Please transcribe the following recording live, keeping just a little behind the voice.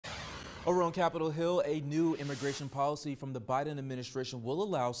Over on Capitol Hill, a new immigration policy from the Biden administration will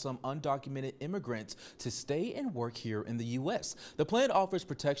allow some undocumented immigrants to stay and work here in the U.S. The plan offers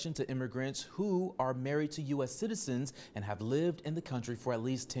protection to immigrants who are married to U.S. citizens and have lived in the country for at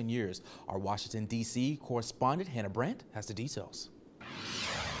least 10 years. Our Washington, D.C. correspondent Hannah Brandt has the details.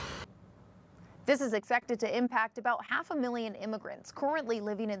 This is expected to impact about 500,000 immigrants currently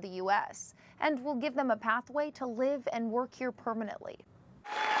living in the U.S. and will give them a pathway to live and work here permanently.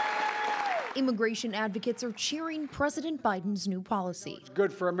 Immigration advocates are cheering President Biden's new policy. It's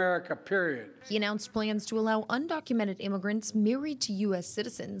good for America, period. He announced plans to allow undocumented immigrants married to U.S.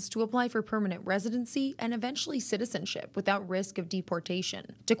 citizens to apply for permanent residency and eventually citizenship without risk of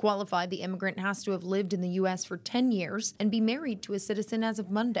deportation. To qualify, the immigrant has to have lived in the U.S. for 10 years and be married to a citizen as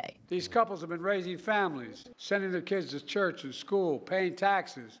of Monday. These couples have been raising families, sending their kids to church and school, paying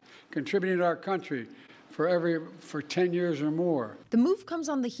taxes, contributing to our country for 10 years or more. The move comes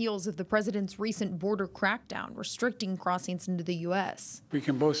on the heels of the president's recent border crackdown restricting crossings into the U.S. We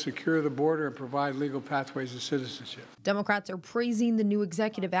can both secure the border and provide legal pathways to citizenship. Democrats are praising the new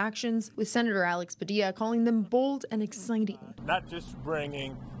executive actions, with Senator Alex Padilla calling them bold and exciting. Not just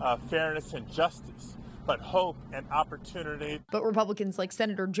bringing fairness and justice, but hope and opportunity. But Republicans like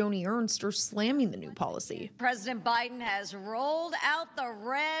Senator Joni Ernst are slamming the new policy. President Biden has rolled out the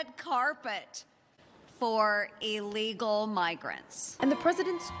red carpet for illegal migrants. And the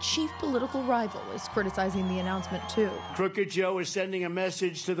president's chief political rival is criticizing the announcement too. Crooked Joe is sending a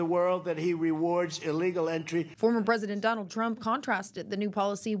message to the world that he rewards illegal entry. Former President Donald Trump contrasted the new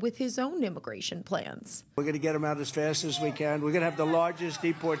policy with his own immigration plans. We're going to get them out as fast as we can. We're going to have the largest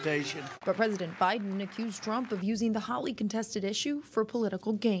deportation. But President Biden accused Trump of using the hotly contested issue for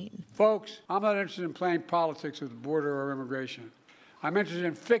political gain. Folks, I'm not interested in playing politics with the border or immigration. I'm interested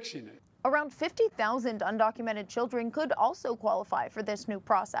in fixing it. Around 50,000 undocumented children could also qualify for this new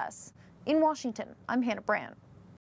process. In Washington, I'm Hannah Brandt.